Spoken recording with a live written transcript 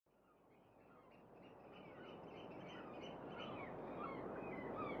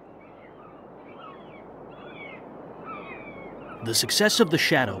The success of The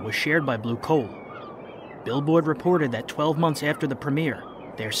Shadow was shared by Blue Coal. Billboard reported that 12 months after the premiere,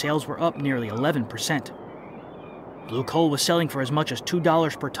 their sales were up nearly 11%. Blue Coal was selling for as much as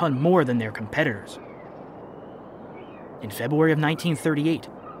 $2 per ton more than their competitors. In February of 1938,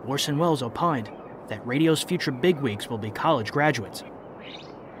 Orson Welles opined that radio's future bigwigs will be college graduates.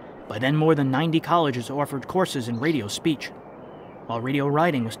 By then, more than 90 colleges offered courses in radio speech, while radio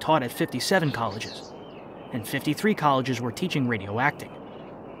writing was taught at 57 colleges, and 53 colleges were teaching radio acting.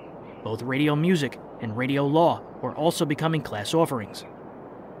 Both radio music and radio law were also becoming class offerings.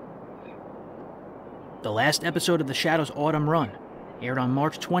 The last episode of The Shadow's autumn run aired on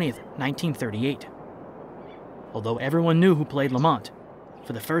March 20th, 1938. Although everyone knew who played Lamont,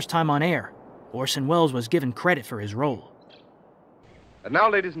 for the first time on air, Orson Welles was given credit for his role. And now,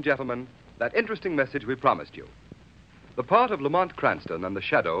 ladies and gentlemen, that interesting message we promised you. The part of Lamont Cranston and The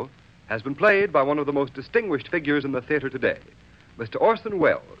Shadow has been played by one of the most distinguished figures in the theater today, Mr. Orson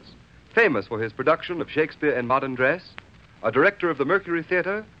Welles, famous for his production of Shakespeare in Modern Dress, a director of the Mercury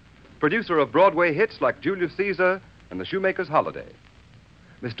Theater, producer of Broadway hits like Julius Caesar and The Shoemaker's Holiday.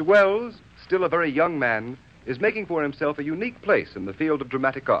 Mr. Welles, still a very young man, is making for himself a unique place in the field of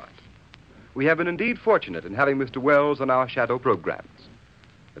dramatic art. We have been indeed fortunate in having Mr. Welles on our Shadow programs.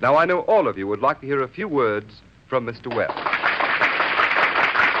 But now I know all of you would like to hear a few words from Mr. Welles.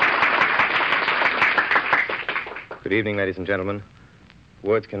 Good evening, ladies and gentlemen.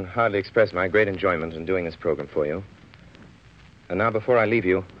 Words can hardly express my great enjoyment in doing this program for you. And now, before I leave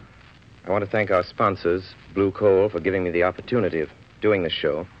you, I want to thank our sponsors, Blue Coal, for giving me the opportunity of doing this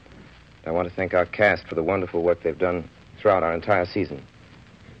show. I want to thank our cast for the wonderful work they've done throughout our entire season.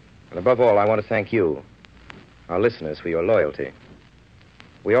 And above all, I want to thank you, our listeners, for your loyalty.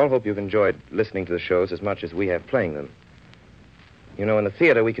 We all hope you've enjoyed listening to the shows as much as we have playing them. You know, in the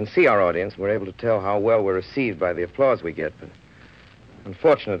theater, we can see our audience. We're able to tell how well we're received by the applause we get. But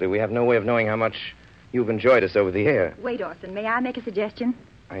unfortunately, we have no way of knowing how much you've enjoyed us over the air. Wait, Orson, may I make a suggestion?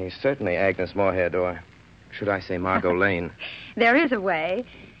 Certainly, Agnes Moorehead, or should I say Margot Lane. There is a way.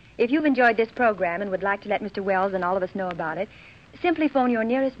 If you've enjoyed this program and would like to let Mr. Welles and all of us know about it, simply phone your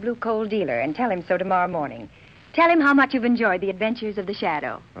nearest Blue Coal dealer and tell him so tomorrow morning. Tell him how much you've enjoyed the adventures of The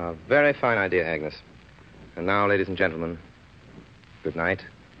Shadow. A very fine idea, Agnes. And now, ladies and gentlemen, good night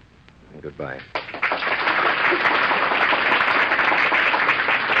and goodbye.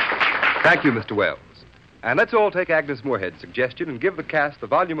 Thank you, Mr. Welles. And let's all take Agnes Moorehead's suggestion and give the cast the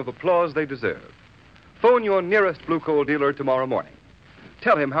volume of applause they deserve. Phone your nearest Blue Coal dealer tomorrow morning.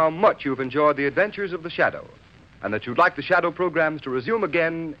 Tell him how much you've enjoyed the adventures of The Shadow, and that you'd like the Shadow programs to resume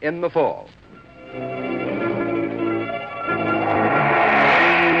again in the fall.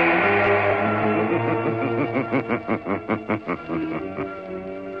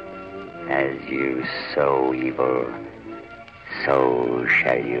 As you sow evil, so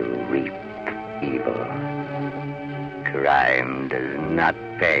shall you reap evil. Crime does not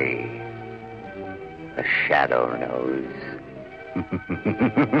pay. The Shadow knows.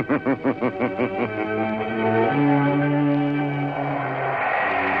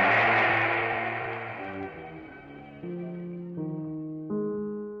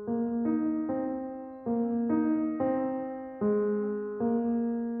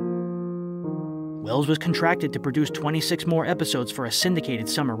 Welles was contracted to produce 26 more episodes for a syndicated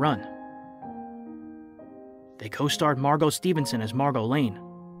summer run. They co-starred Margot Stevenson as Margot Lane.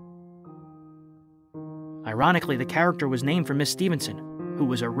 Ironically, the character was named for Miss Stevenson, who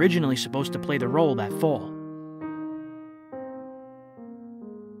was originally supposed to play the role that fall.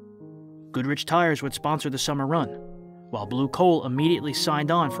 Goodrich Tires would sponsor the summer run, while Blue Coal immediately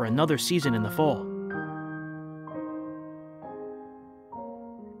signed on for another season in the fall.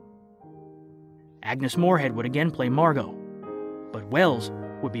 Agnes Moorehead would again play Margot, but Welles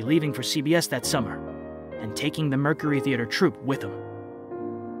would be leaving for CBS that summer and taking the Mercury Theater troupe with him.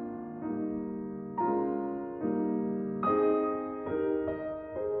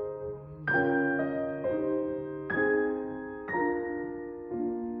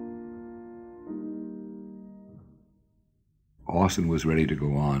 Orson was ready to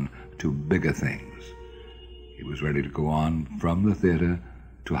go on to bigger things. He was ready to go on from the theater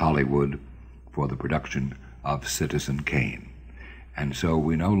to Hollywood for the production of Citizen Kane. And so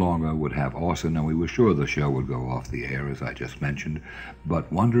we no longer would have Orson, and we were sure the show would go off the air, as I just mentioned,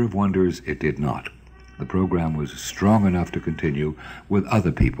 but wonder of wonders, it did not. The program was strong enough to continue with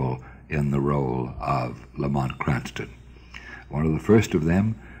other people in the role of Lamont Cranston. One of the first of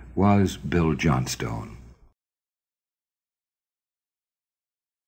them was Bill Johnstone.